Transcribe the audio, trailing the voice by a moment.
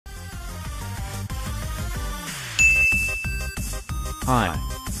Hi.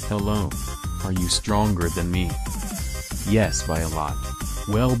 Hello. Are you stronger than me? Yes, by a lot.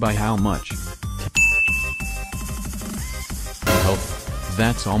 Well, by how much? Health.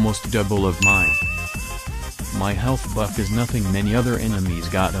 That's almost double of mine. My health buff is nothing. Many other enemies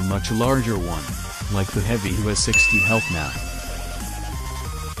got a much larger one, like the heavy who has 60 health now.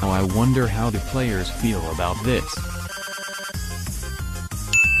 Now I wonder how the players feel about this.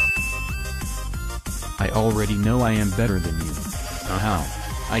 I already know I am better than you. How?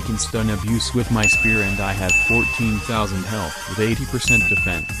 I can stun abuse with my spear and I have 14,000 health with 80%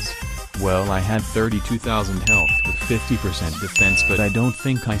 defense. Well, I had 32,000 health with 50% defense, but I don't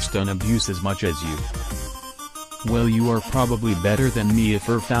think I stun abuse as much as you. Well, you are probably better than me if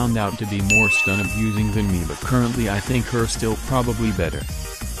her found out to be more stun abusing than me, but currently I think her still probably better.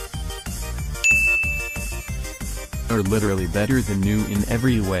 Are literally better than you in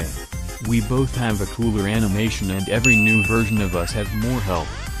every way. We both have a cooler animation and every new version of us have more health.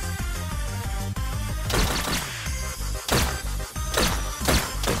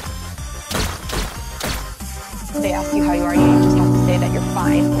 They ask you how you are, you just have to say that you're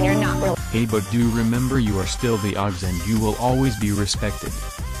fine when you're not really. Hey, but do remember you are still the Ogs and you will always be respected.